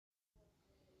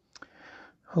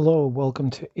Hello, welcome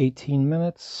to 18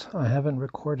 Minutes. I haven't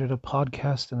recorded a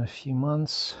podcast in a few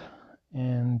months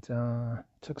and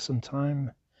took some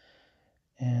time,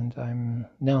 and I'm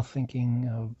now thinking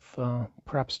of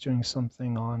perhaps doing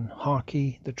something on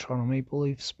hockey, the Toronto Maple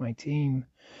Leafs, my team,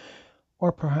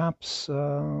 or perhaps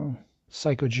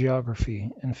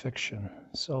psychogeography and fiction.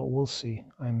 So we'll see.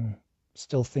 I'm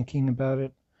still thinking about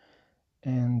it,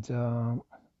 and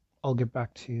I'll get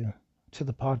back to you to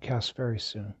the podcast very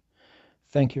soon.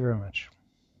 Thank you very much.